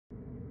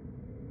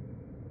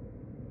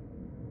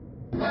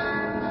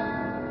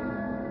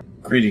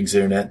Greetings,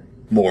 Internet.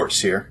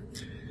 Morris here.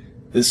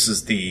 This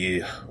is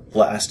the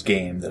last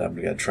game that I'm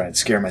going to try and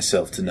scare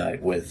myself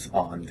tonight with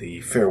on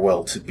the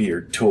Farewell to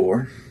Beard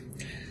tour.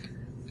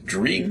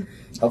 Dream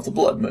of the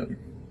Blood Moon.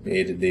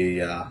 Made in the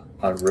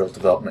Unreal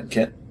Development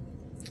Kit.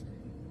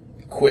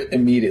 Quit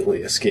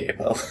immediately, escape.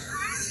 I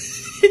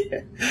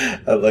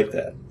like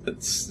that.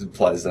 It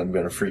implies that I'm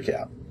going to freak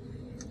out.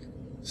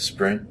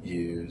 Sprint,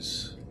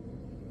 use,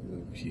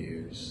 move,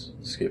 use,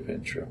 skip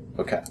intro.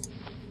 Okay.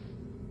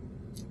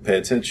 Pay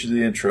attention to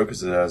the intro,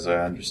 because as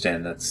I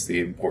understand, that's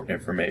the important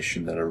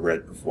information that I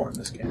read before in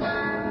this game.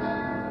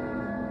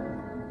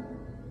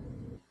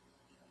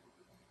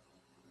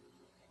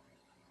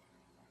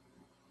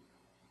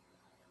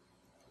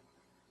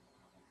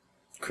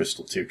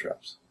 Crystal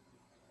teardrops.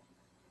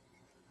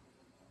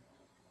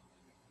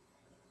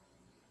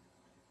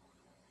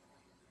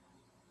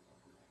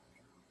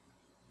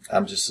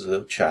 I'm just a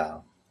little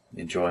child,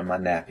 enjoying my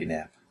nappy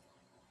nap.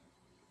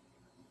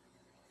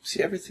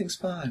 See, everything's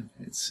fine.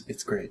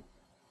 It's great.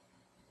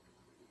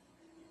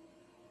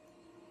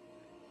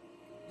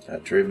 I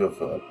dream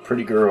of a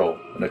pretty girl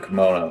in a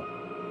kimono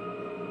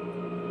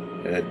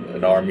and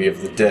an army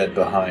of the dead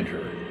behind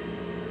her.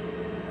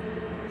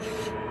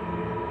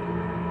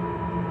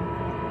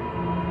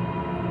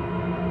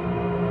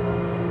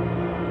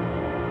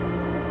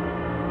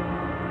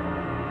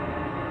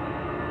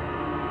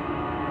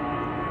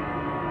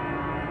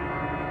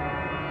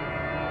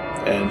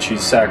 And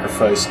she's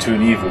sacrificed to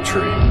an evil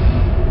tree.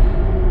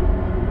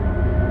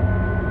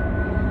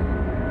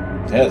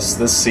 Yes,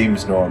 this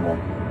seems normal.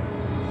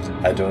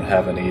 I don't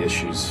have any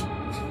issues.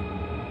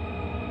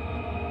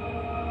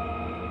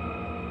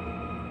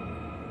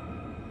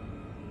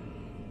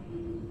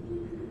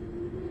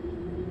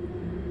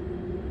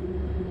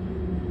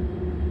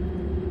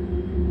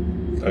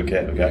 Okay,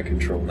 I've got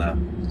control now.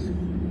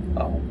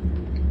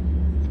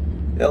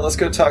 Yeah, let's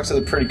go talk to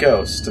the pretty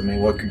ghost. I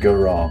mean, what could go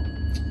wrong?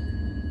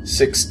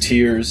 6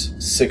 tears,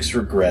 6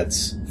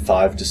 regrets,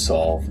 5 to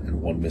solve,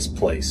 and 1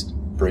 misplaced.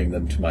 Bring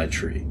them to my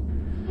tree.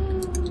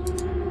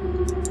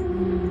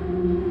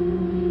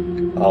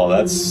 Oh,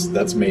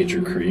 that's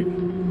major creep.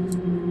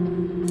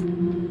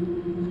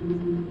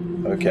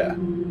 Okay.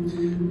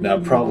 Now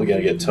I'm probably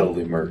gonna get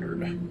totally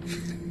murdered.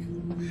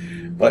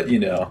 But you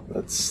know,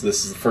 this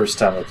is the first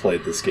time I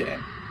played this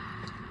game.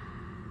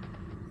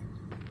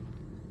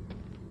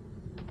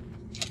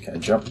 Can I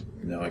jump?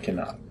 No, I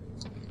cannot.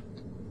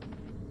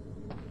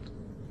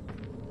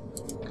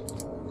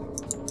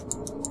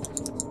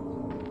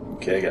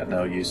 Okay, got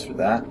no use for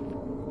that.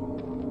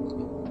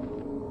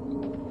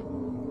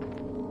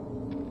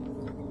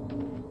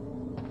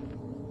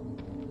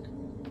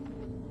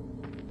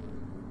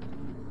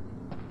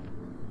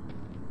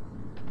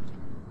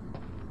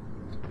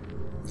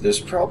 There's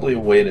probably a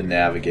way to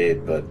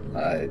navigate, but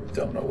I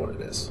don't know what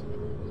it is.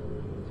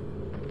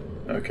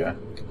 Okay.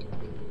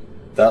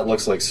 That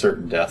looks like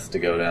certain death to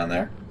go down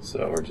there,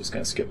 so we're just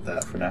going to skip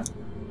that for now.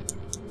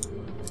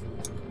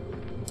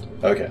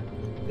 Okay.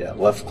 Yeah,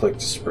 left click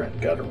to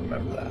sprint. Gotta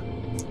remember that.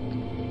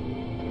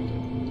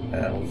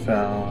 And we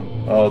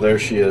found... Oh, there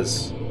she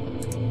is.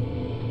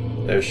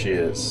 There she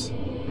is.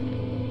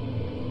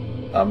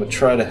 I'm gonna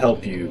try to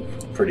help you,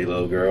 pretty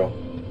little girl.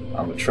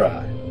 I'm gonna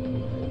try.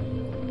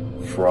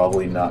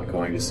 Probably not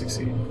going to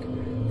succeed.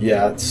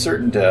 Yeah, it's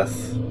certain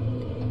death.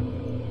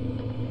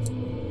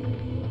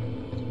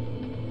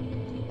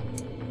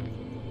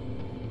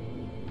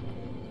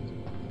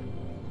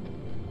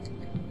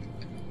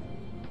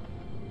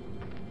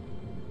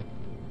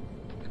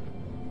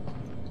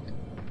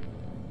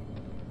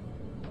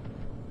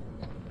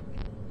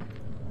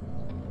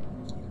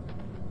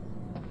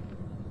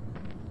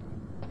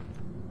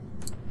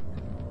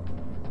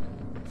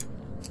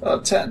 Oh,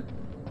 10.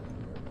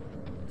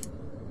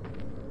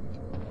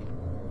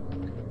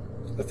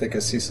 I think I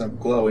see something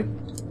glowy.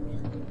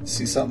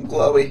 See something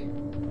glowy.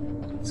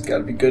 It's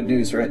gotta be good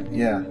news, right?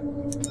 Yeah.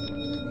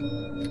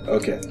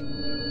 Okay.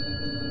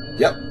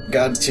 Yep,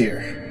 got a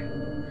tear.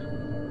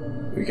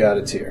 We got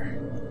a tear.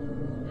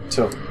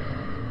 So.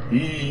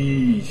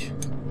 Eee.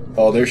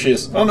 Oh, there she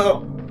is. Oh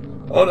no!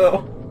 Oh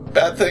no!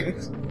 Bad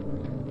things.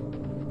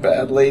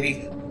 Bad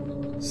lady.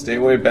 Stay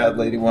away, bad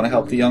lady. Want to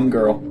help the young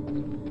girl.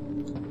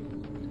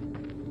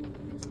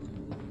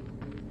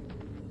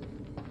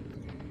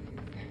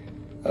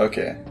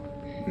 Okay,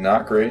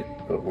 not great,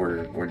 but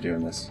we're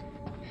doing this.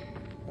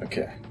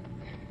 Okay.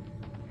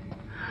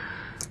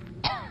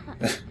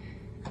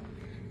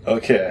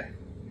 Okay.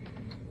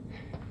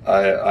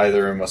 I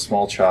either am a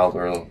small child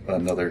or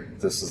another.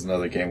 This is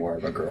another game where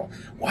I'm a girl.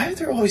 Why are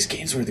there always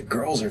games where the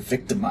girls are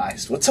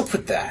victimized? What's up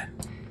with that?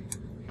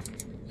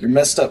 You're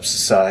messed up,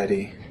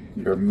 society.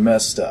 You're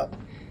messed up.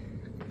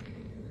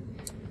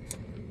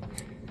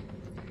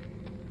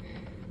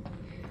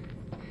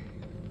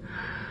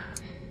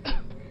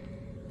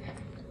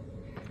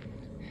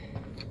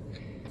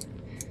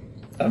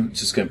 I'm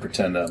just going to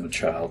pretend I'm a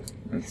child.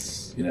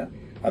 It's, you know,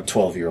 I'm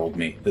 12-year-old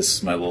me. This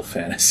is my little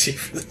fantasy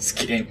for this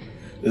game.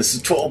 This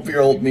is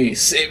 12-year-old me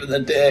saving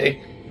the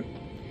day.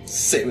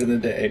 Saving the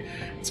day.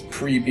 It's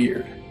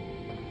pre-beard.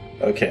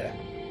 Okay.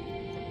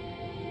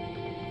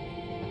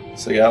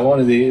 So I got one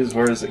of these.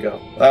 Where does it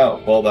go?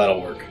 Oh, well,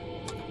 that'll work.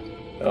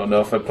 I don't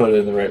know if I put it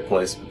in the right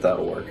place, but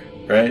that'll work.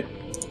 Right?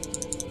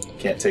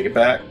 Can't take it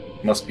back?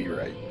 Must be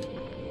right.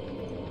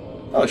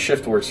 Oh,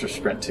 shift works for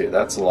sprint too.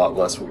 That's a lot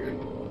less weird.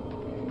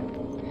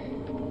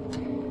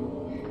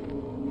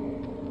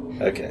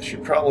 Okay, I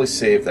should probably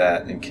save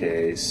that in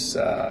case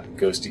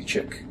Ghosty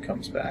Chick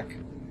comes back.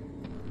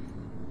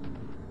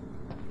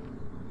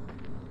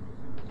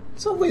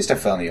 So at least I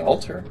found the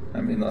altar.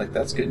 I mean, like,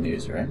 that's good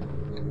news, right?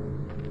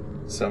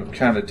 So I'm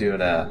kind of doing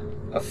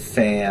a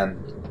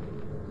fan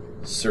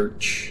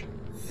search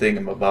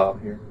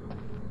thingamabob here.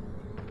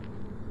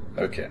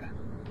 Okay.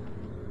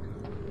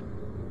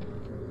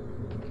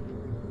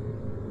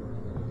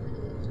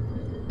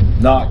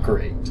 Not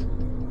great.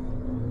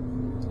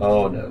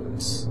 Oh no,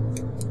 it's...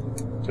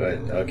 Do I...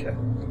 Okay.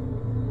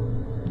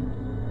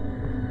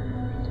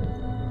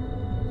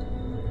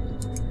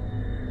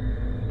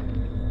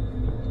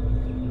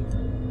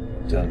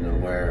 Don't know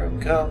where I'm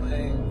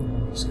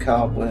going. There's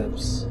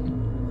cobwebs.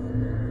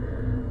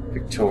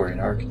 Victorian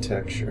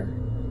architecture.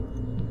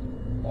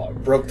 Oh, I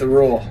broke the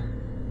rule.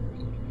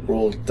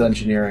 Rule of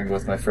dungeoneering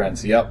with my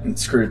friends. Yep, it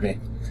screwed me.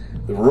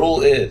 The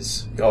rule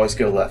is, you always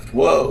go left.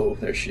 Whoa,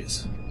 there she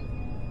is.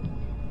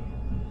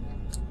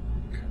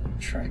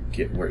 Try and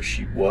get where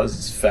she was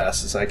as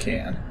fast as I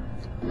can.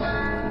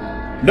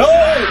 No!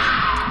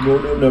 No,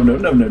 no, no, no,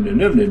 no, no, no,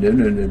 no, no, no,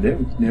 no, no,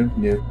 no, no,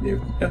 no,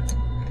 no.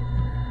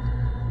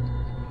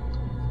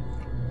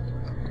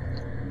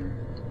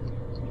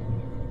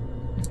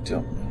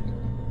 Don't know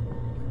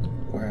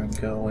where I'm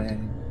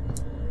going.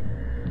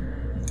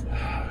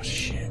 Oh,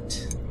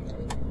 shit.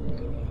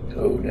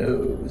 Oh,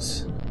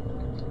 noes.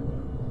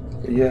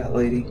 Where you at,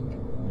 lady?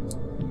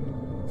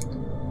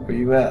 Where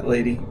you at,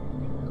 lady?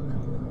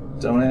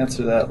 Don't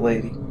answer that,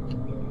 lady.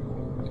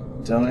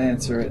 Don't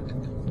answer it.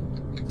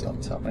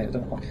 Don't tell me I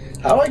don't want...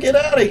 How do I get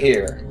out of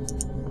here?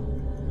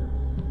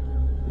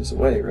 There's a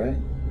way, right?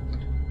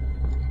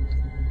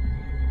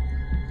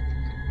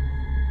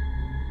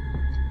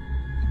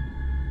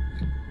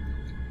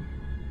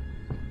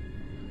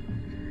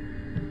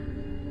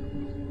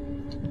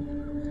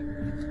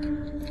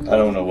 I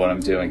don't know what I'm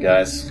doing,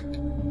 guys.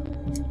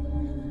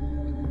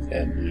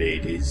 And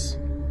ladies.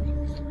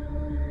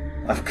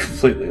 I'm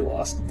completely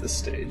lost at this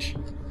stage.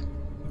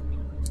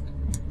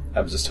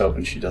 I'm just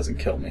hoping she doesn't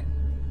kill me.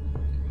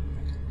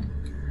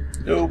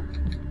 Nope.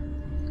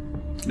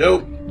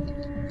 Nope.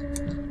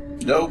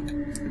 Nope.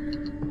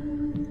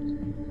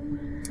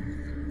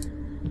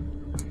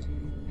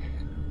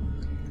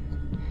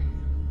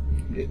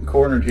 Getting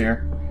cornered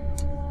here.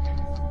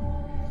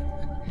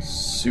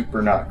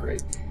 Super not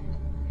great.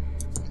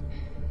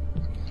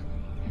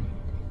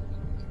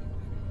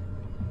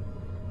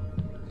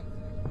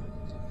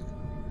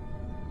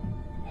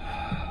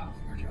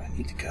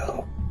 To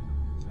go.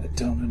 I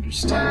don't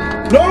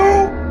understand.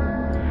 No!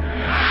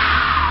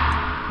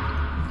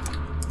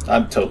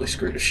 I'm totally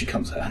screwed if she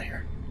comes out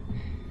here.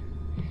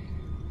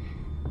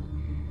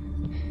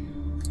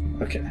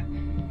 Okay.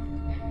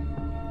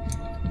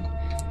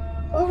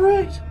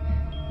 Alright.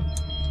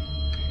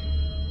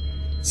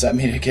 Does that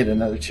mean I get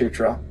another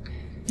teardrop?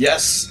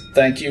 Yes!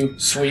 Thank you.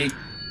 Sweet.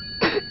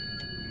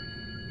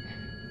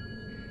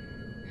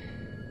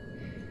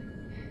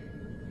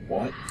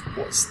 What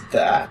was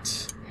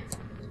that?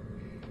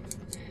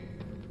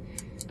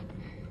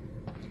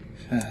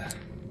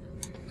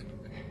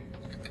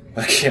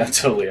 Okay, I'm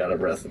totally out of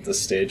breath at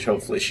this stage.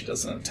 Hopefully she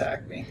doesn't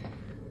attack me.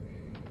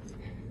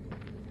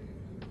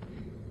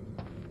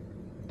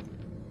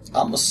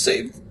 I'ma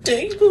save the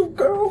day, little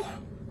girl.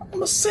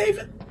 I'ma save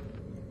it.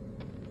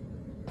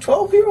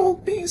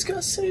 12-year-old me's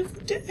gonna save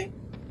the day.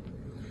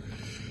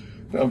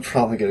 I'm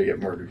probably gonna get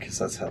murdered because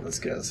that's how this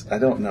goes. I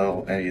don't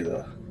know any of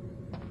the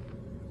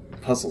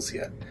puzzles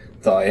yet.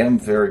 Though I am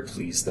very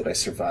pleased that I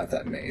survived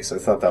that maze. I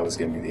thought that was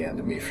gonna be the end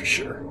of me for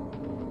sure.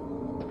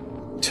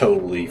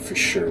 Totally for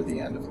sure the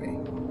end of me.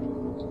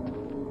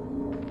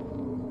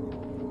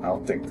 I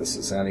don't think this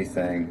is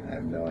anything. I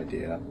have no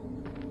idea.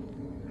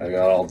 I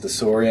got all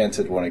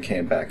disoriented when I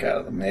came back out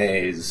of the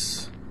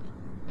maze.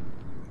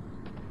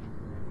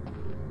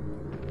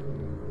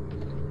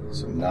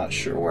 So I'm not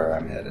sure where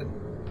I'm headed.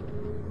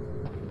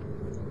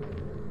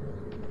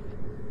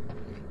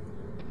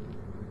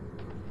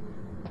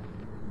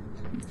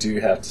 I do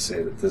have to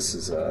say that this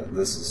is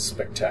a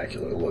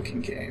spectacular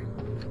looking game.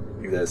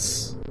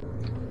 This,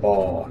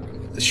 oh,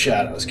 the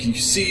shadows. Can you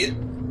see it?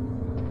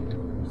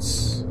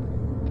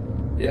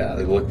 Yeah,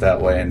 they look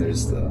that way, and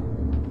there's the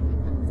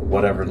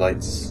whatever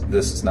lights.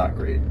 This is not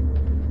great.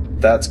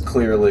 That's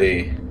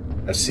clearly,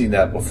 I've seen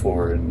that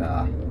before in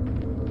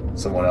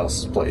someone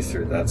else's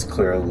playthrough. That's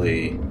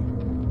clearly,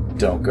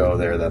 don't go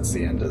there. That's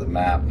the end of the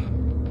map.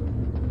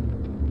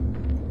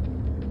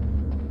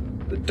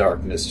 The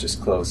darkness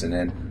just closing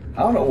in.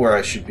 I don't know where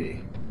I should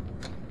be.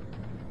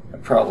 I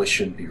probably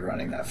shouldn't be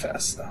running that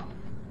fast though.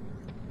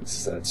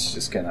 That's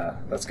just gonna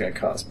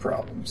cause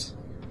problems.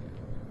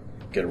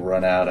 Gonna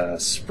run out a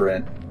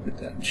sprint, but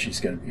then she's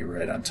gonna be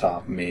right on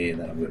top of me,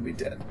 and then I'm gonna be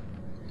dead.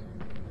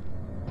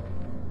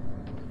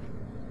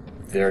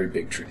 Very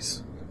big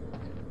trees.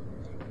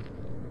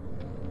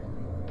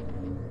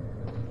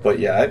 But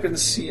yeah, I've been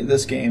seeing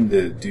this game.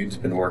 The dude's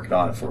been working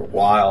on it for a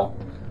while.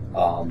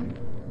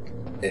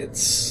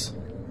 It's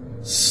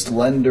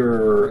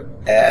Slender-esque,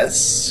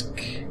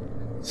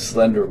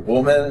 Slender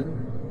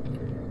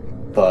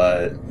Woman,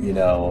 but you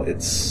know,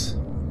 it's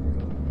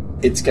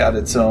got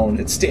its own.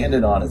 It's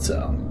standing on its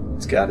own.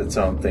 It's got its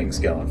own things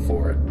going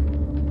for it.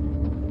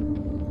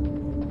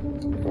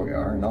 Here we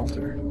are, an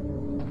altar.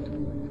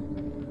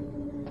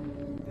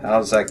 How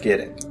does that get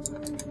it?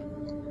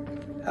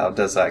 How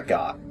does that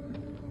got?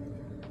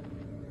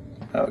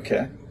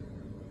 Okay.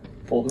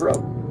 Pull the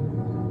rope.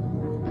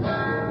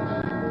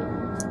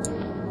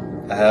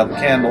 I have a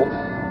candle.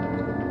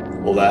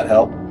 Will that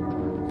help?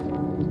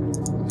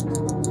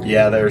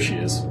 Yeah, there she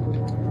is.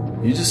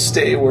 You just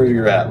stay where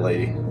you're at,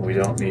 lady. We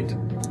don't need to...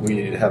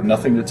 We have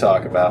nothing to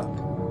talk about.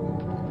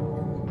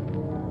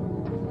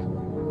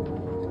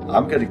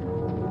 I'm gonna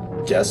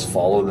guess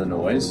follow the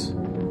noise.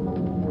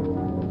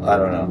 I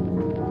don't know.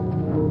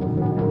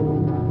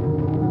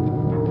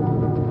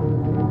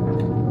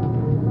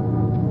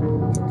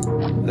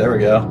 There we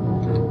go.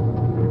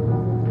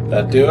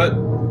 That do it?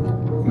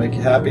 Make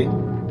you happy?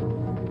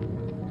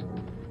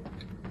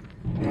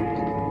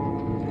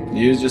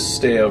 You just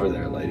stay over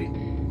there, lady.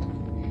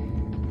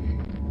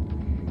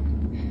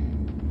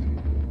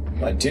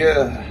 My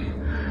dear,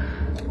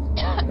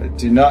 I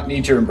do not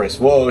need your embrace.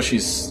 Whoa,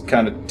 she's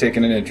kind of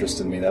taking an interest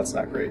in me. That's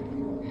not great.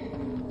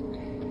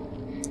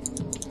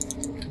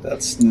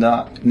 That's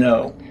not...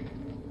 No.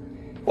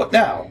 What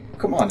now?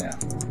 Come on now.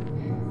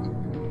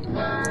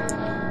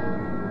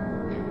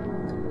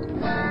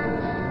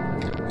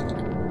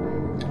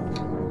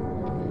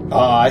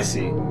 Ah, I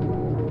see.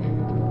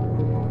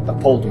 I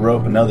pulled the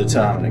rope another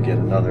time and I get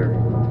another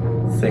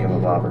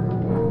thingamabobber.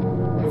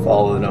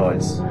 Follow the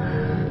noise.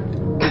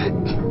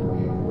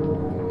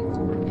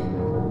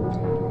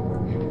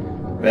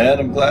 Man,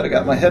 I'm glad I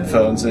got my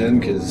headphones in,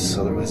 because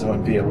otherwise I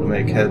wouldn't be able to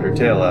make head or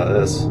tail out of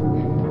this.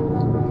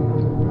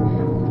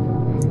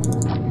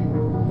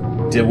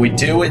 Did we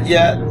do it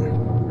yet?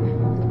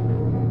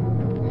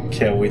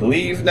 Can we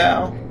leave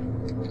now?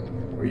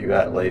 Where you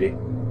at, lady?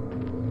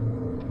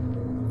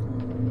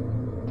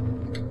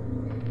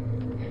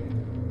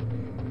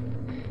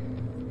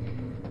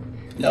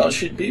 No,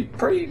 she'd be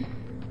pretty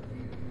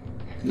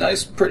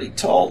nice, pretty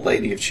tall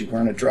lady if she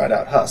weren't a dried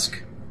out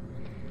husk.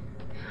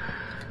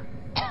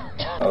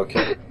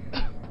 Okay.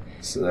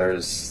 So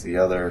there's the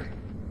other...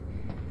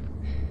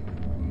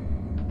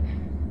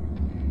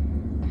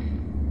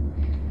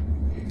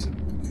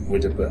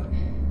 Widaba.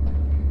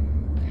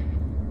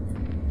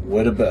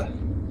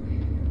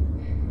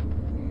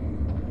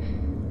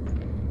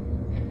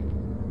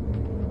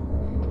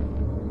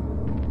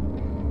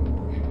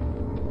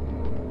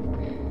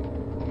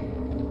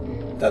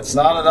 That's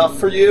not enough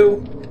for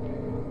you?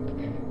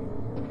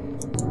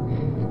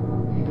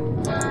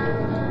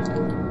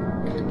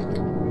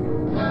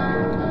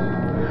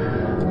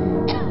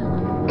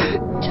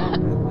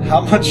 How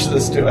much of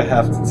this do I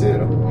have to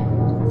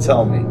do?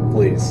 Tell me,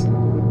 please.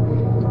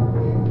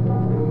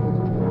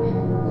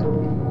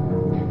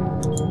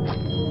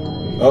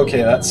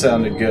 Okay, that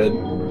sounded good.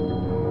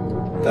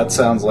 That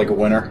sounds like a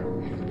winner.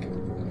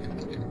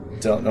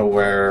 Don't know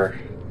where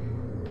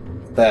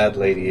the bad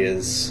lady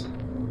is.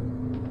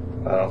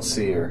 I don't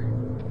see her.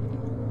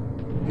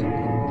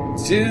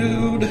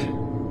 Dude!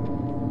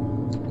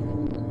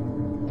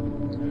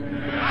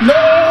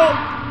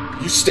 No!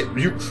 You stay.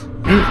 You.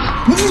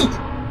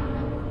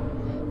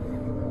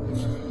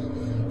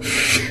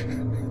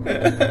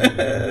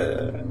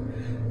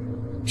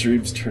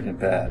 Dreams turning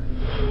bad.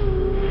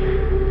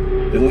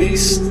 At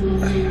least,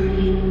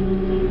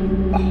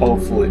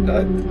 hopefully,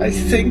 I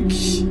think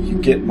you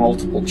get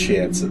multiple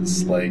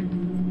chances. Like, you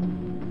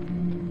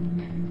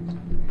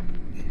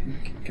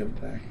can go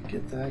back and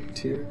get that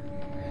tier.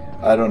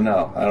 I don't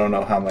know. I don't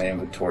know how my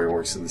inventory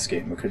works in this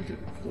game.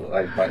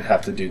 I might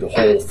have to do the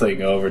whole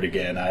thing over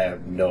again. I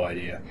have no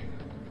idea.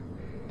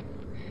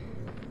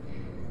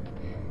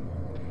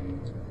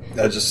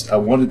 I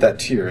wanted that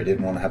tier. I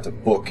didn't want to have to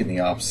book in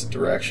the opposite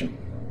direction.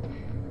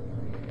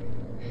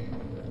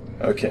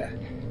 Okay.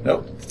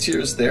 Nope, the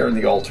tier's there in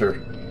the altar.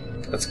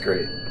 That's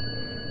great.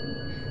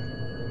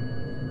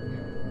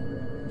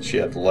 She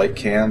had light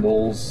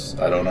candles.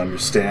 I don't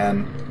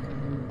understand.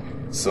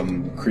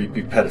 Some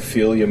creepy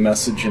pedophilia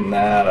message in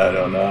that. I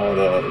don't know.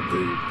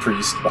 The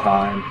priest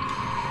behind.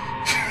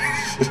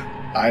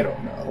 I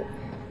don't know.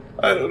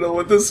 I don't know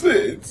what this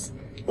means.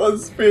 What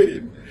does this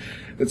mean?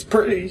 It's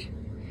pretty,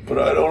 but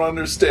I don't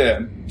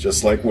understand.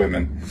 Just like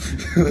women.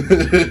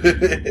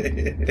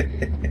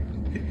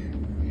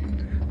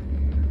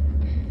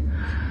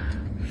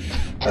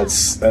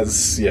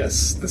 That's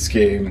yes, this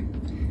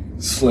game,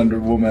 Slender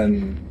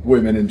Woman,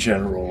 women in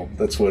general,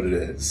 that's what it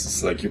is.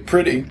 It's like, you're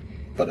pretty,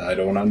 but I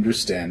don't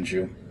understand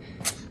you.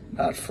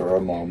 Not for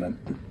a moment.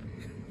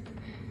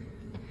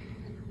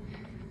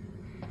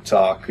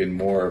 Talk in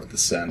more of the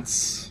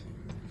sense.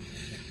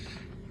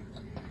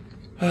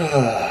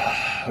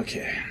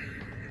 Okay.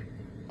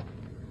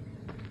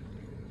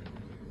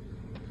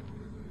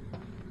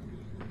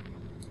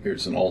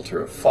 Here's an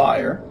altar of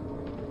fire.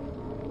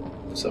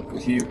 What's up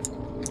with you?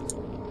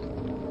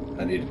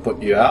 I need to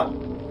put you out.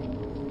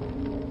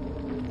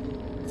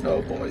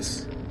 Oh,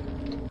 boys.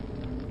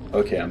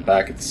 Okay, I'm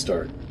back at the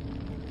start.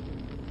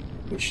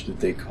 Which did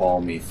they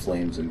call me?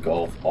 Flames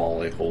engulf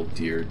all I hold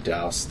dear,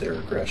 douse their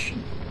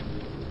aggression.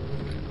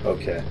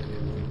 Okay.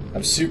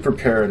 I'm super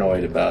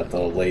paranoid about the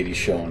lady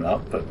showing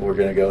up, but we're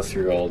gonna go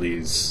through all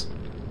these...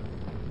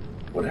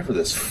 whatever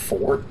this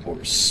fort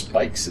or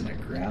spikes in the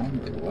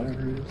ground or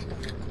whatever it is.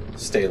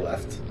 Stay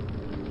left.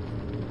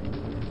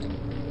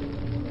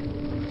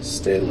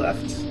 Stay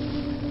left.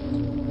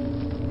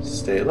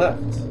 Stay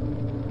left.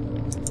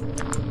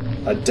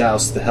 I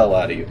doused the hell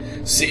out of you.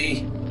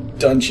 See?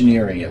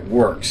 Dungeoneering, it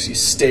works. You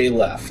stay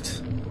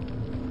left.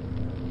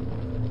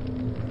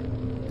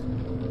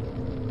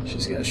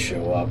 She's gonna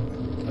show up,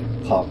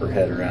 like pop her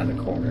head around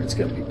the corner. It's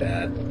gonna be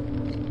bad.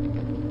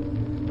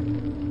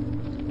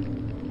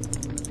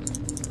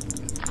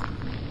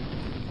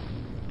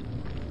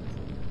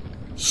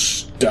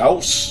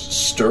 Douse,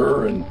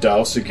 stir, and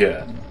douse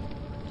again.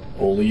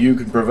 Only you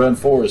can prevent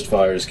forest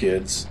fires,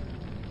 kids.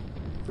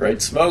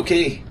 Right,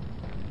 Smokey?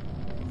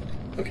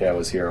 Okay, I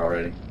was here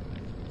already.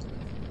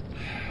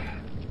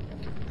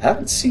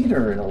 Haven't seen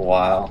her in a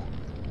while.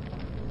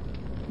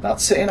 Not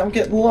saying I'm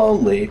getting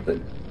lonely, but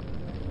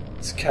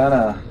it's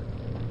kinda...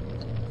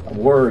 I'm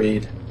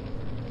worried.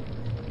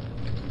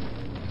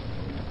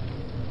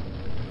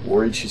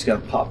 Worried she's gonna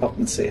pop up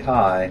and say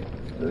hi at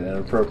an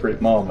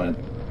inappropriate moment.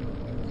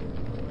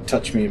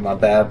 Touch me in my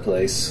bad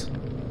place.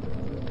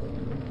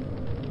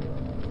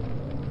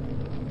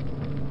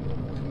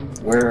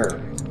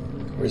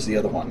 Where's the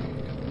other one?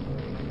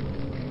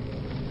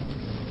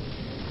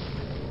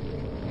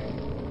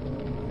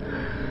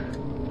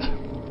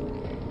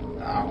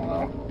 I don't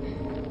know.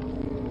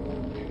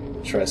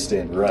 Try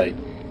staying right.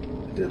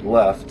 I did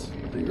left.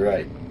 Be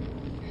right.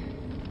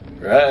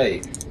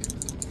 Right.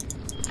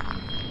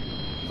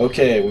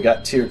 Okay, we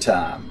got tear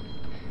time.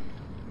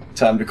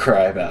 Time to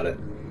cry about it.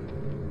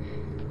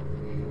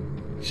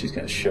 She's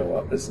gonna show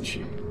up, isn't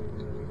she?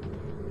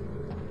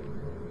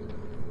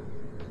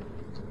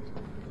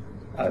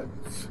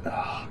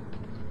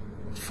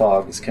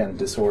 Fog is kind of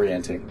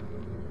disorienting.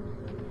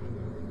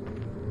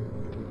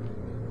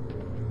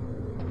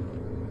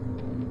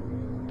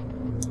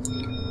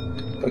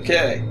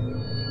 Okay.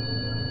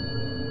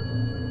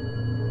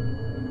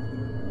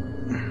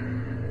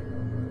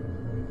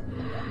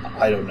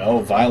 I don't know.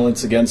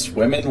 Violence against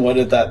women? What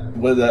did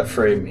that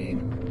phrase mean?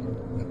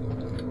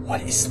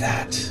 What is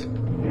that?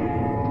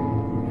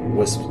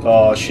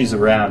 Oh, she's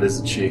around,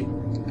 isn't she?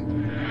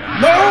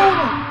 No!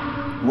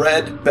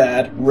 Red,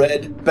 bad,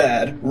 red,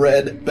 bad,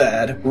 red,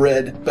 bad,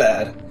 red,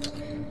 bad.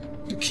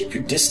 You keep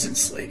your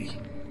distance, lady.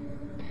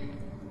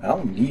 I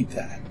don't need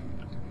that.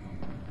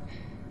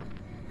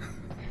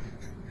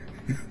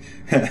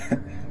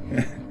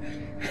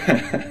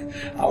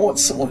 I want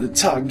someone to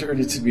talk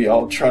dirty to me.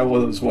 I'll try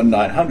one of those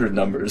 1-900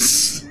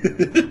 numbers.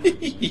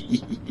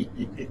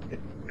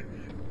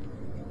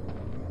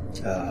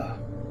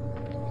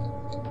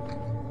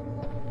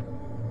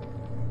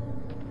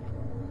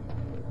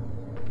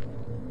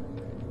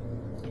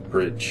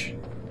 Bridge.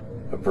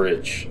 A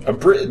bridge.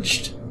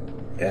 Abridged!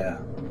 Yeah.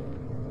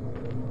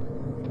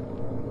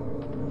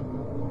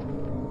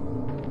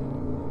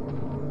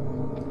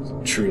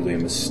 Truly a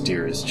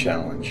mysterious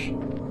challenge.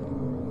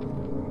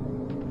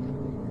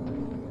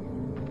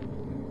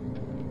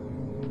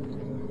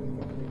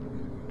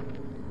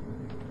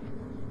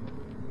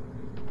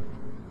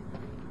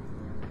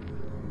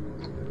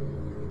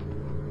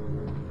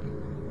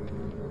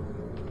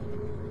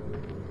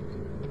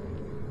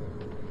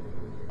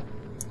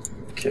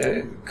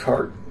 Okay,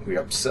 cart. We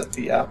upset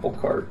the apple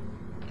cart.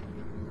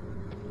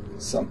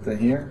 Something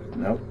here?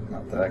 Nope,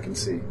 not that I can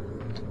see.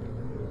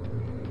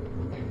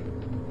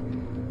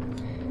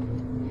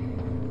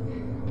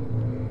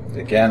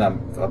 Again, I'm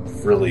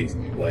really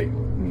like,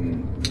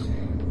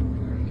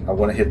 I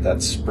want to hit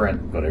that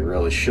sprint, but I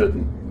really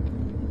shouldn't.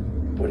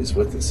 What is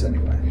with this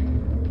anyway?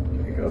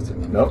 Can we go through?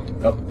 Nope,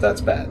 nope,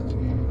 that's bad.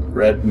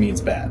 Red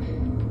means bad.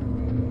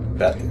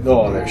 Bad.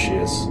 Oh, there she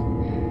is.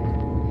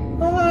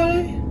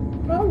 Hi.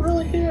 Not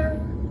really here.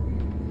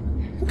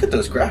 Look at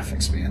those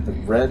graphics, man. The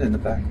red in the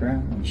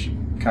background, and she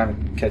kind of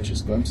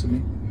catches a glimpse of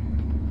me.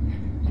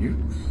 You,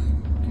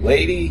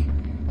 lady.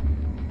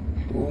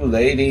 Ooh,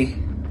 lady.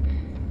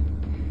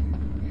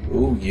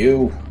 Ooh,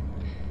 you.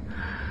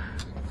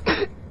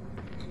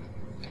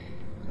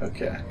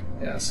 Okay.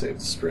 Yeah, I'll save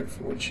the sprint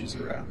for when she's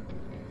around.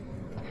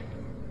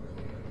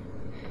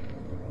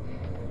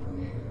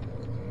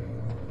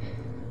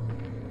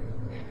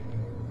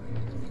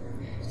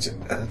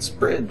 That's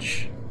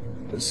bridge.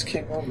 I just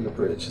came over the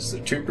bridge. Is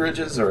there two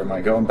bridges, or am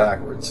I going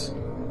backwards?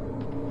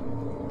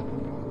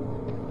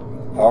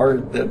 Are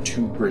there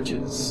two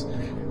bridges?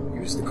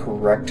 Use the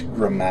correct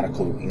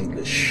grammatical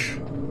English.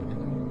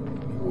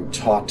 We're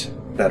taught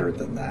better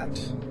than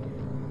that.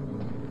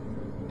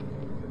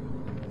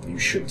 You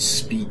should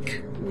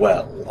speak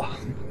well.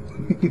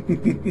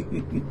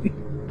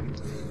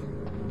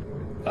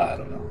 I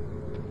don't know.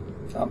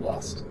 I'm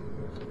lost.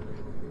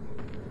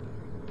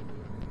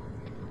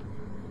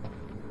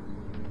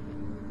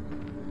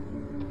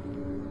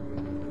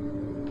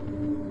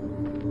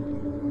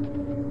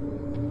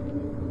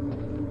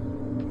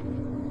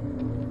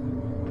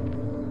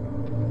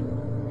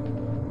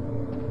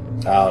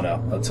 I don't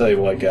know. I'll tell you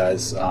what,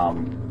 guys.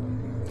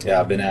 Yeah,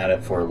 I've been at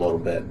it for a little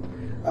bit.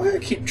 I'm gonna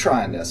keep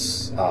trying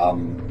this,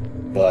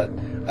 but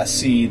I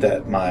see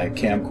that my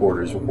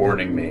camcorder is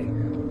warning me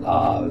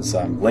as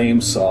I'm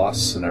lame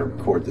sauce and I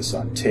record this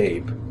on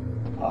tape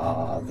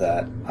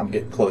that I'm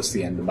getting close to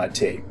the end of my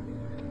tape.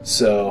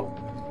 So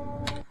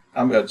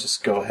I'm gonna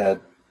just go ahead.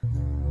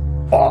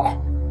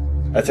 Oh,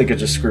 I think I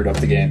just screwed up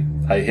the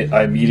game.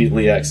 I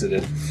immediately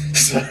exited.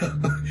 So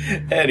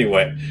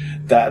anyway,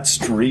 that's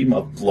Dream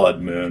of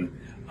Blood Moon.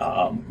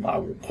 I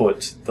will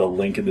put the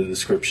link in the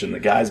description. The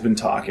guy's been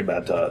talking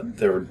about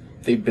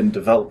they've been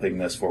developing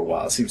this for a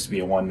while. It seems to be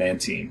a one-man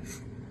team.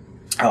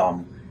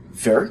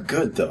 Very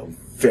good though,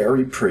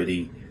 very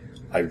pretty.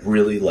 I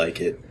really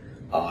like it.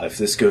 If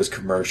this goes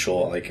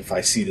commercial, like if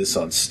I see this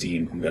on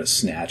Steam, I'm gonna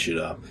snatch it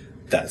up.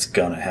 That's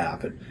gonna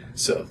happen.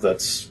 So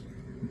that's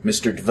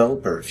Mr.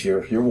 Developer. If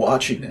you're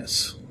watching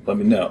this, let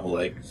me know.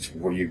 Like,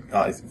 were you?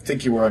 I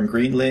think you were on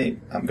Greenlight.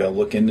 I'm gonna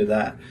look into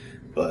that.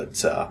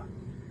 But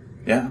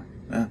yeah.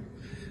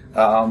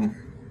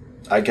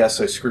 I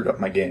guess I screwed up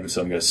my game,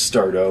 so I'm gonna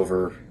start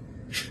over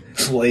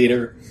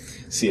later.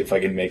 See if I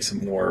can make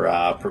some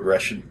more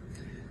progression.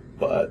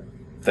 But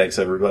thanks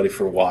everybody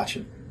for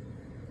watching.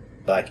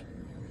 Bye.